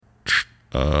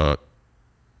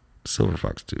Silver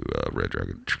Fox to Red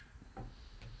Dragon.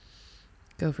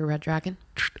 Go for Red Dragon.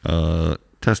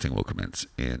 Testing will commence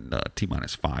in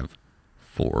T-minus 5,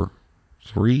 4,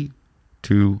 3,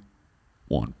 2,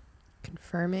 1.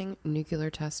 Confirming nuclear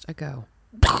test a go.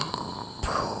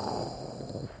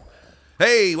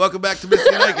 Hey, welcome back to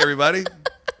Misty and Ike, everybody.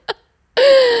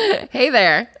 Hey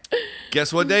there.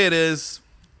 Guess what day it is?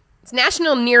 It's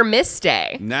National Near Miss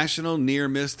Day. National Near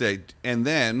Miss Day. And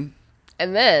then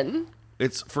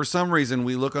it's, for some reason,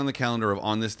 we look on the calendar of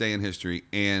on this day in history,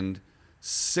 and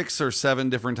 6 or 7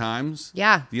 different times,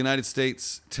 Yeah. the United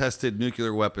States tested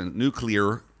nuclear weapons.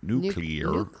 nuclear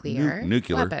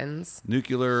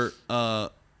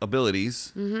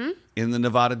abilities in the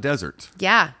Nevada desert.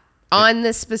 Yeah. On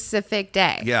this specific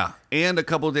day. Yeah, and a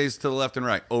couple of days to the left and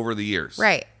right over the years.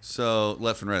 Right. So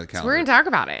left and right of the So calendar. we're going to talk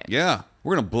about it. Yeah,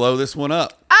 we're going to blow this one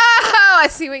up. Oh, I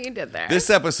see what you did there. This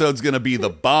episode's going to be the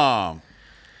bomb.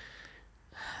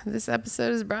 This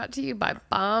episode is brought to you by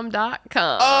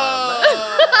bomb.com.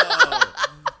 Oh!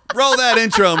 Roll that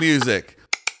intro music.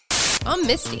 I'm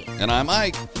Misty. And I'm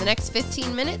Ike. The next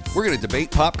 15 minutes, We're going to debate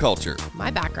pop culture.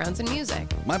 my background's in music.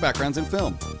 My background's in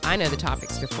film, I know the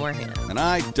topics beforehand. and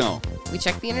I don't. We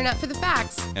check the internet for the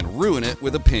facts, And ruin it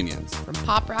with opinions. from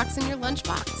pop rocks in your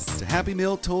lunchbox. To Happy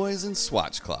Meal toys and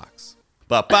swatch clocks.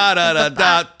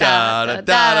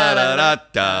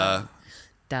 Ba-ba-da-da-da-da-da-da-da-da-da.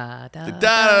 Da, da, da, da.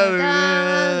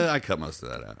 Da-da-da-da. I cut most of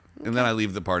that out. And then I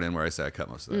leave the part in where I say I cut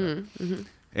most of that out.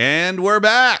 And we're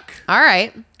back. All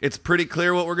right. It's pretty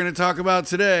clear what we're going to talk about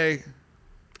today.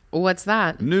 What's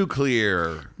that?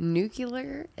 Nuclear.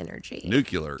 Nuclear energy.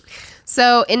 Nuclear.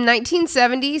 So in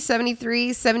 1970,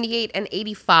 73, 78, and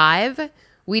 85,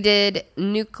 we did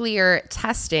nuclear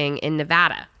testing in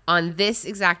Nevada on this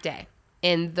exact day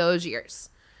in those years.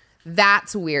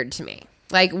 That's weird to me.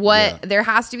 Like there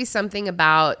has to be something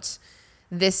about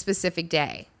this specific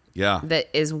day Yeah. that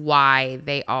is why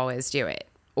they always do it,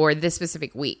 or this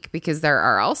specific week, because there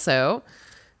are also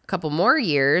a couple more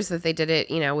years that they did it,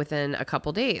 within a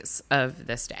couple days of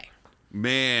this day.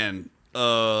 Man,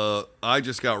 I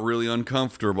just got really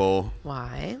uncomfortable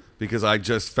Why? because I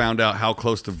just found out how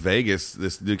close to Vegas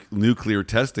this nuclear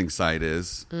testing site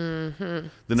is. Mm-hmm.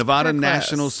 The Nevada pretty close.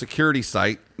 National Security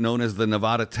Site, known as the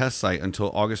Nevada Test Site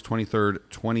until August 23rd,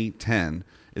 2010,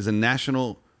 is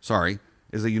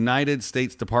a United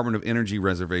States Department of Energy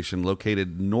reservation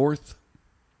located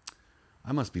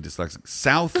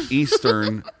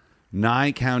southeastern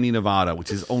Nye County, Nevada,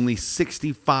 which is only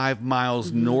 65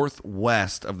 miles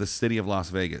northwest of the city of Las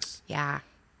Vegas. Yeah.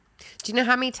 Do you know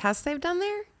how many tests they've done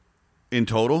there? In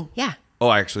total? Yeah. Oh,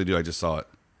 I actually do. I just saw it.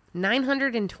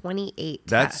 928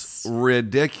 That's tests.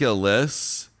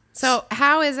 ridiculous. So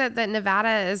how is it that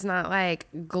Nevada is not like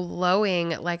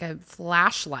glowing like a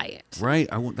flashlight? Right.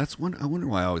 I wonder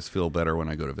why I always feel better when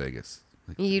I go to Vegas.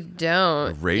 Like, You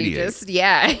don't. radiate. You just,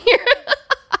 yeah.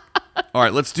 all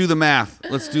right, let's do the math.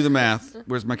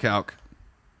 Where's my calc?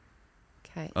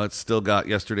 Okay. It's still got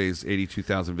yesterday's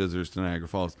 82,000 visitors to Niagara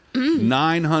Falls.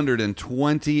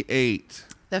 928.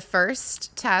 The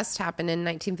first test happened in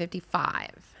 1955.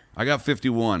 I got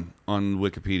 51 on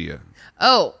Wikipedia.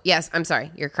 Oh, yes. I'm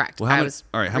sorry. You're correct. Well, how many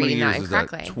reading years that is that?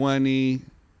 incorrectly.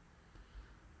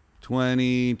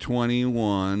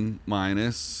 21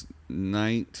 minus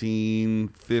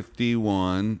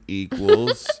 1951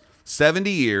 equals 70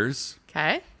 years,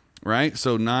 Okay. right?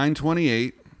 So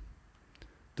 928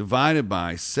 divided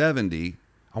by 70.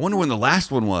 I wonder when the last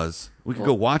one was. We could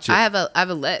go watch it. I have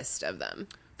a list of them.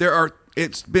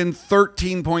 It's been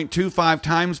 13.25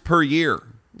 times per year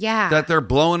Yeah. that they're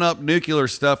blowing up nuclear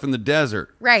stuff in the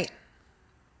desert. Right.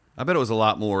 I bet it was a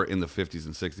lot more in the 50s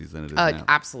and 60s than it is Oh, now.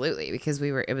 absolutely. Because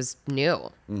it was new.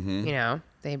 Mm-hmm.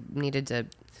 They needed to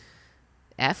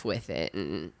F with it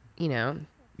and, Yeah.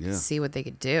 see what they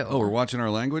could do. Oh, we're watching our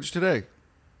language today.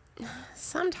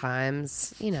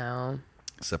 Sometimes,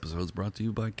 This episode's brought to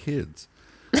you by kids.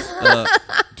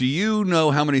 Do you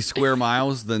know how many square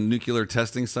miles the nuclear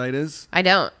testing site is? I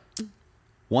don't.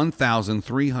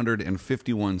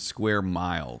 1,351 square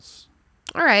miles.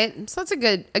 All right. So that's a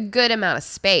good amount of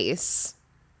space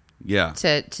Yeah.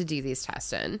 to do these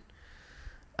tests in.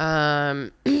 Wow.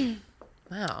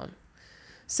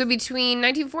 So between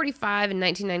 1945 and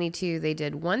 1992, they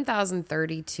did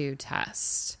 1,032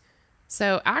 tests.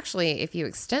 So actually, if you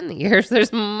extend the years,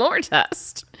 there's more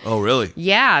tests. Oh, really?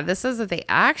 Yeah, this says that they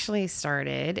actually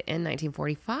started in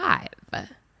 1945.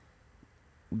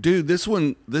 Dude, this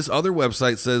other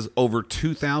website says over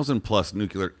 2,000 plus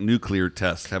nuclear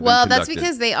tests have been Well, conducted. that's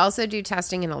because they also do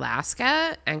testing in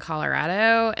Alaska and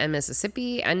Colorado and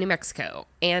Mississippi and New Mexico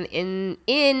and in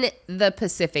the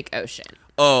Pacific Ocean.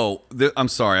 Oh, I'm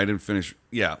sorry, I didn't finish.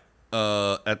 Yeah.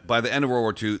 By the end of World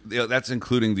War II, that's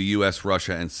including the U.S.,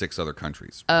 Russia, and 6 other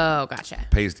countries. Oh, gotcha.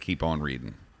 Pays to keep on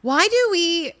reading. Why do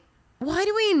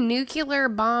we nuclear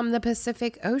bomb the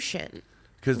Pacific Ocean?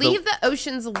 Leave the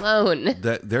oceans alone.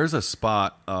 There's a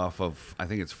spot off of, I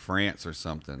think it's France or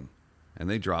something, and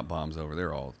they drop bombs over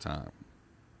there all the time.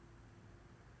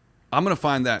 I'm going to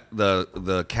find that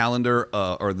the calendar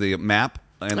or the map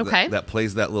and that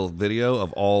plays that little video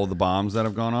of all the bombs that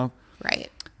have gone off. Right.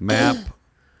 Map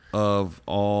of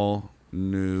all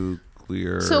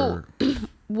nuclear. So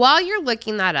while you're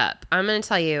looking that up, I'm going to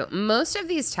tell you, most of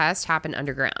these tests happen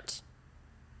underground.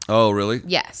 Oh, really?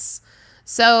 Yes.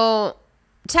 So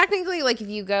technically, like if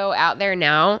you go out there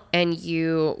now and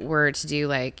you were to do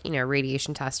like,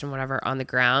 radiation test and whatever on the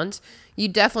ground, you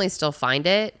definitely still find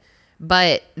it.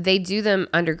 But they do them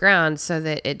underground so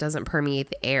that it doesn't permeate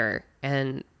the air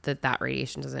and that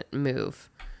radiation doesn't move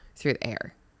through the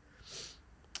air.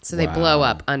 So they blow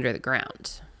up under the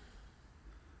ground.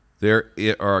 There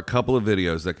are a couple of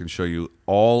videos that can show you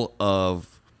all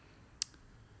of...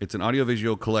 It's an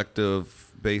audiovisual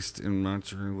collective based in...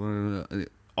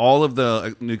 all of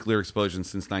the nuclear explosions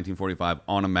since 1945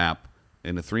 on a map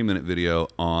in a 3-minute video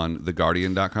on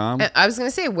theguardian.com. I was going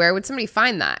to say, where would somebody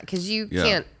find that? Because you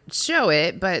can't show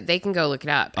it, but they can go look it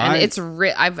up. And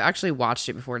I've actually watched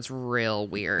it before. It's real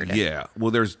weird. Yeah.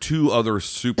 Well, there's 2 other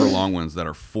super long ones that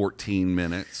are 14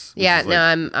 minutes. Yeah,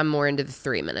 I'm more into the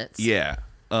 3 minutes. Yeah.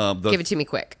 Give it to me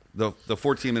quick. The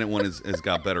 14-minute one has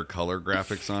got better color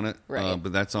graphics on it. Right.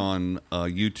 But that's on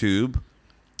YouTube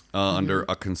under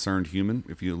A Concerned Human,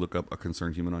 if you look up A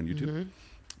Concerned Human on YouTube.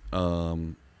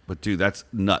 Mm-hmm. But dude, that's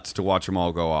nuts to watch them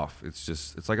all go off.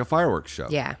 It's like a fireworks show.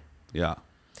 Yeah. Yeah.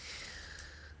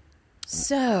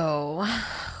 So,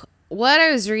 what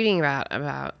I was reading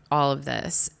about all of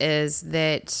this is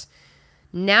that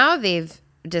now they've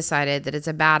decided that it's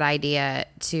a bad idea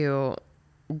to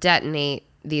detonate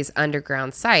these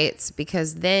underground sites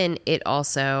because then it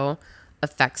also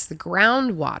affects the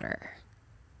groundwater.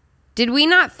 Did we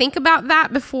not think about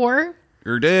that before?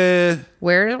 You're dead.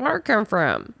 Where did water come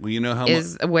from? Well, you know how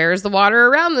where's the water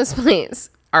around this place?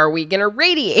 Are we gonna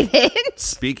radiate it?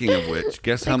 Speaking of which,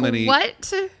 guess how many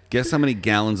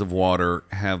gallons of water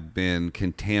have been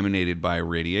contaminated by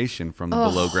radiation from the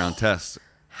below ground tests?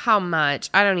 How much?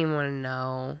 I don't even want to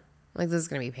know. Like, this is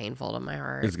gonna be painful to my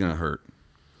heart. It's gonna hurt.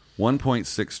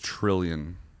 1.6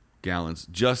 trillion gallons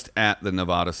just at the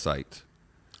Nevada site.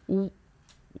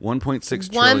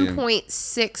 1.6 trillion.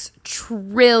 1.6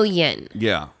 trillion.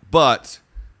 Yeah. But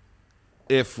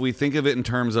if we think of it in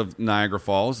terms of Niagara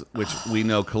Falls, which we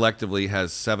know collectively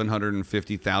has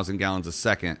 750,000 gallons a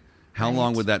second, how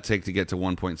long would that take to get to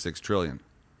 1.6 trillion?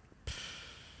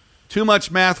 Too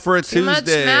much math for a Tuesday. Too much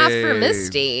math for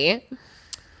Misty.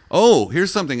 Oh,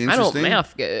 here's something interesting. I don't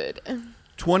math good.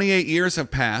 28 years have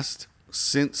passed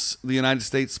since the United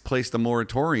States placed a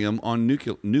moratorium on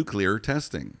nuclear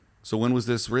testing. So when was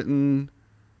this written?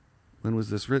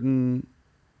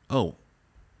 Oh,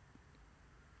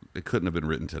 it couldn't have been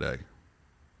written today.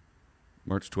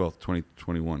 March 12th,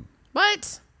 2021.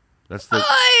 What?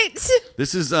 What?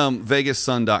 This is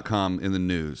VegasSun.com in the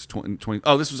news.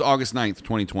 This was August 9th,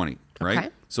 2020, right? Okay.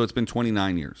 So it's been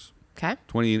 29 years. Okay.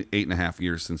 28 and a half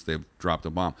years since they've dropped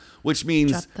a bomb, which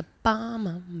means... Drop the bomb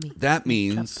on me. That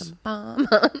means... Drop the bomb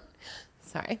on...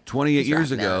 Sorry. 28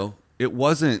 years ago, it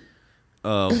wasn't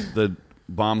the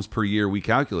bombs per year we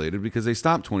calculated because they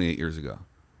stopped 28 years ago.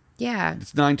 Yeah.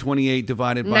 It's 928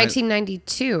 divided by...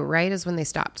 1992, right, is when they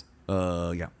stopped.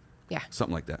 Yeah. Yeah.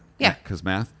 Something like that. Yeah. Because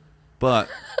math. But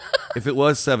if it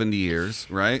was 70 years,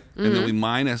 right? Mm-hmm. And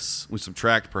then we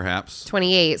subtract perhaps.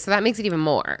 28, so that makes it even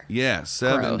more. Yeah,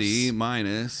 70 Gross.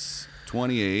 Minus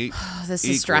 28. This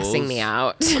is stressing me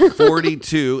out.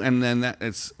 42, and then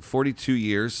it's 42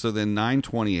 years, so then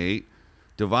 928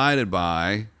 divided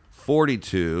by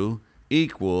 42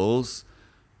 equals,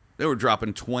 they were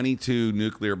dropping 22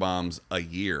 nuclear bombs a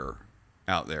year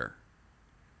out there.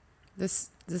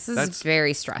 This is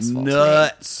very stressful.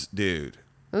 Nuts, dude.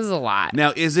 This is a lot.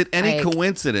 Now, is it any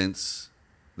coincidence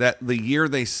that the year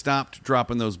they stopped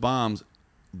dropping those bombs,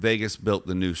 Vegas built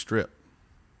the new strip?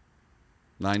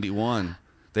 91.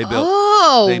 They built.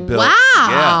 Wow!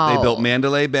 Yeah, they built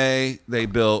Mandalay Bay. They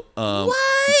built New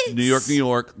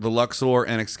York, the Luxor,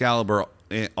 and Excalibur,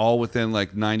 all within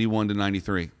like 91 to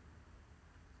 93.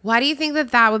 Why do you think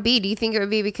that would be? Do you think it would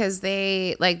be because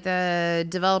the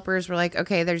developers were like,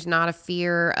 okay, there's not a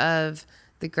fear of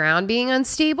the ground being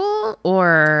unstable,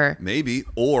 or maybe,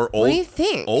 or what do you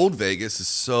think? Old Vegas is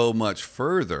so much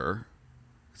further.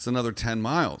 It's another 10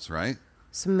 miles, right?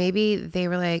 So maybe they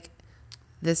were like,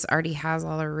 this already has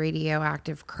all the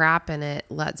radioactive crap in it.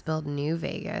 Let's build New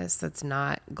Vegas that's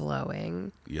not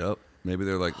glowing. Yep. Maybe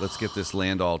they're like, let's get this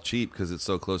land all cheap because it's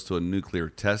so close to a nuclear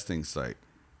testing site.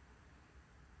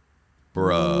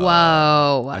 Bruh.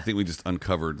 Whoa. I think we just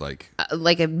uncovered like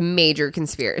A major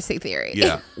conspiracy theory.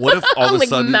 yeah. What if all of a like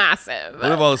sudden massive.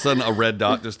 What if all of a sudden a red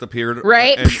dot just appeared?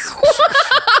 Right?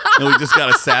 And we just got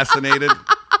assassinated.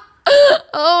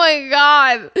 Oh my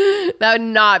god. That would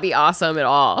not be awesome at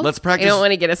all. Let's practice- I don't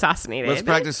want to get assassinated. Let's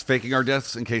practice faking our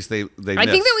deaths in case they I miss.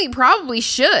 think that we probably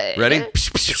should. Ready?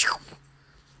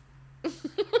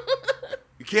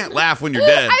 You can't laugh when you're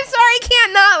dead. I'm sorry, I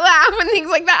can't not laugh when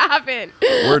things like that happen.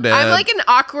 We're dead. I'm like an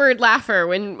awkward laugher.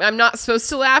 When I'm not supposed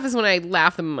to laugh is when I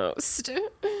laugh the most.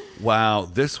 Wow,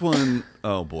 this one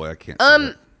oh boy, I can't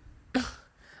say that.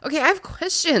 Okay, I have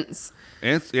questions.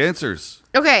 Answers.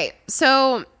 Okay,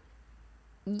 so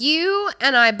you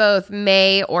and I both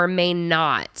may or may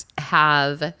not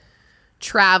have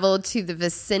traveled to the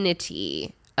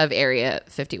vicinity of Area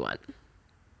 51.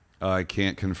 I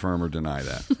can't confirm or deny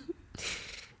that.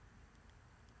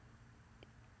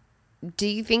 Do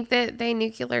you think that they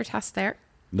nuclear test there?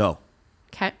 No.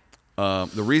 Okay.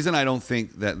 The reason I don't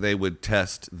think that they would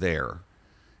test there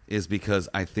is because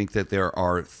I think that there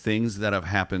are things that have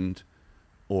happened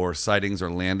or sightings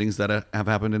or landings that have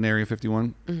happened in Area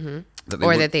 51. Mm-hmm.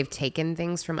 That they've taken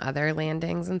things from other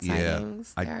landings and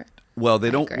sightings there. They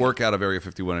don't work out of Area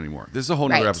 51 anymore. This is a whole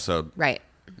nother episode. Right.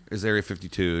 Is Area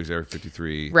 52? Is Area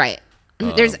 53? Right.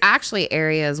 There's actually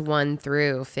areas 1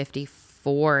 through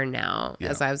 54 now,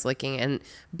 as I was looking.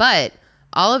 But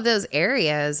all of those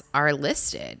areas are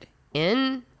listed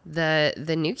in the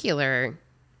nuclear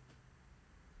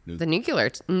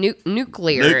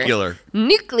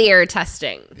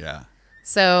testing. Yeah.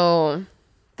 So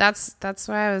that's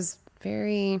why I was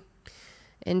very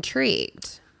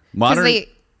intrigued. Modern.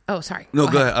 Sorry. No,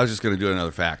 go ahead. I was just going to do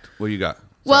another fact. What do you got?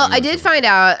 Well, I did find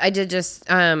out. I did just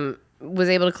was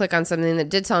able to click on something that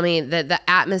did tell me that the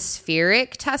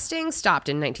atmospheric testing stopped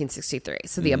in 1963.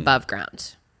 So the above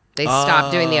ground. They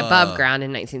stopped doing the above ground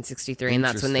in 1963, and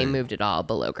that's when they moved it all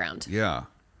below ground. Yeah.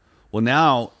 Well,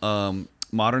 now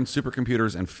modern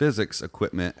supercomputers and physics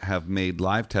equipment have made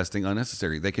live testing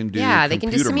unnecessary. They can do they can do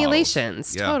computer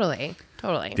simulations. models. Yeah.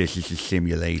 Totally. This is a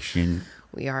simulation.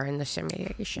 We are in the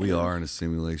simulation. We are in a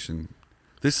simulation.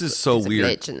 This is so There's weird.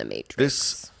 A glitch in the matrix.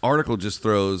 This article just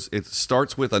it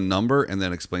starts with a number and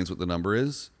then explains what the number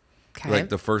is. Okay. Like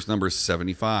the first number is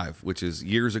 75, which is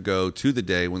years ago to the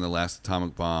day when the last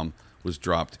atomic bomb was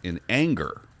dropped in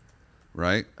anger,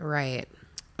 right? Right.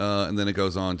 And then it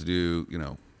goes on to do,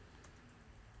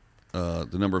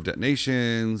 the number of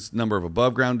detonations, number of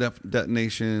above ground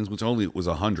detonations, which only was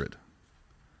 100.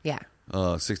 Yeah.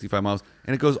 65 miles.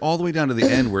 And it goes all the way down to the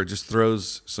end where it just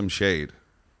throws some shade.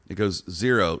 It goes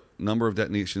 0, number of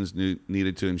detonations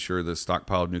needed to ensure the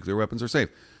stockpiled nuclear weapons are safe.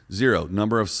 0,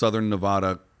 number of Southern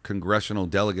Nevada congressional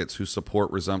delegates who support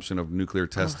resumption of nuclear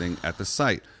testing at the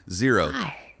site. 0,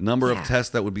 number of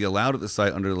tests that would be allowed at the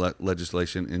site under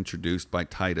legislation introduced by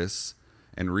Titus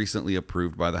and recently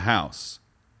approved by the House.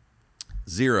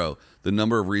 0, the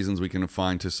number of reasons we can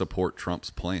find to support Trump's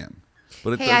plan.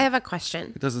 But I have a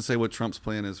question. It doesn't say what Trump's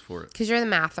plan is for it. Because you're the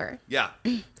mather. Yeah.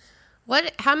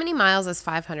 How many miles is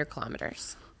 500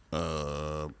 kilometers?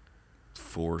 4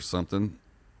 something.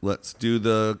 Let's do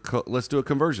a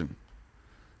conversion.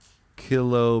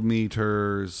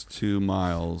 Kilometers to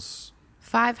miles.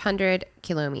 500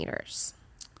 kilometers.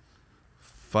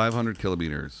 500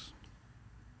 kilometers.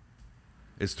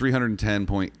 It's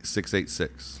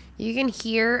 310.686. You can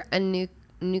hear a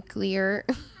nuclear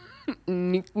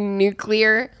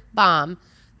nuclear bomb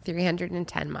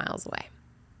 310 miles away.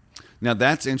 Now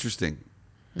that's interesting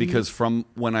because from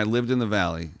when I lived in the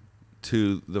valley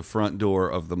to the front door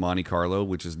of the Monte Carlo,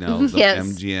 which is now the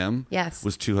MGM,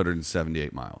 was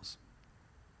 278 miles.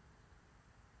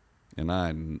 And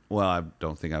I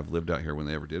don't think I've lived out here when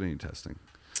they ever did any testing.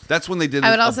 That's when they did.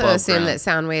 I would also assume that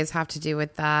sound waves have to do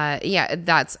with that. Yeah,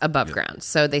 that's above ground.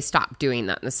 So they stopped doing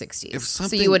that in the 60s.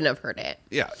 So you wouldn't have heard it.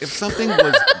 Yeah. If something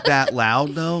was that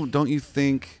loud, though, don't you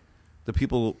think the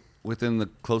people within the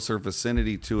closer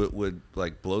vicinity to it would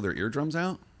like blow their eardrums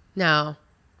out? No,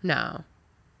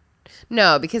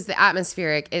 because the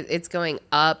atmospheric, it's going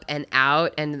up and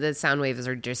out, and the sound waves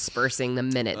are dispersing the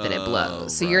minute that it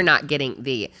blows. So you're not getting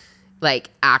the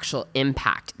actual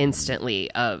impact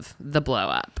instantly of the blow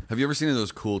up. Have you ever seen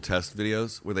those cool test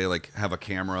videos where they have a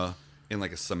camera in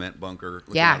a cement bunker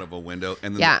looking out of a window,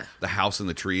 and then the house and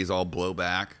the trees all blow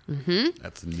back? Mm-hmm.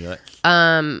 That's nuts.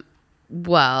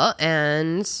 Well,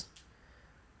 and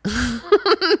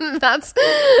That's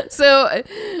so.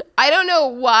 I don't know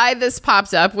why this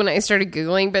popped up when I started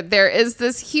Googling, but there is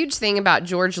this huge thing about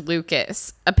George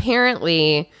Lucas.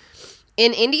 Apparently,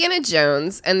 in Indiana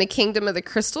Jones and the Kingdom of the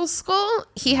Crystal Skull,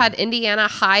 he had Indiana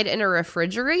hide in a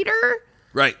refrigerator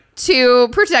Right. to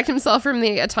protect himself from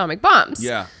the atomic bombs.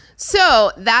 Yeah.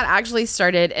 So that actually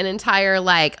started an entire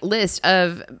list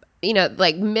of,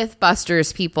 like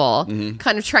Mythbusters people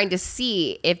kind of trying to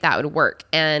see if that would work.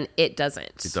 And it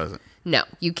doesn't. It doesn't. No,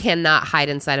 you cannot hide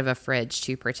inside of a fridge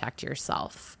to protect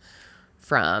yourself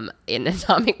from an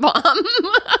atomic bomb.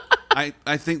 I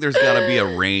think there's got to be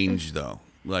a range, though.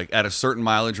 Like at a certain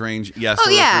mileage range, yes. Oh,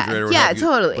 the yeah. refrigerator would Yeah, help you,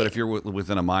 totally. But if you're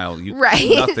within a mile, Right.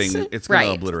 nothing. It's going to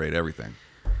Right. obliterate everything.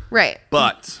 Right.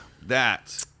 But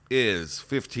that is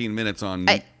 15 minutes on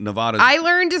Nevada's. I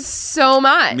learned so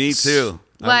much. Me too.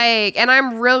 And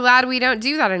I'm real glad we don't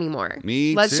do that anymore.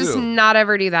 Me Let's too. just not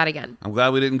ever do that again. I'm glad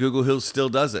we didn't Google who still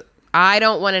does it. I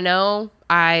don't want to know.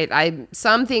 I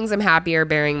some things I'm happier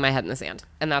burying my head in the sand,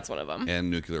 and that's one of them. And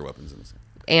nuclear weapons in the sand.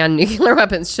 And nuclear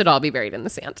weapons should all be buried in the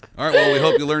sand. All right, well, we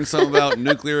hope you learned something about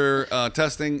nuclear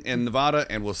testing in Nevada,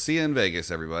 and we'll see you in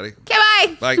Vegas, everybody.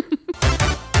 Okay, bye. Bye.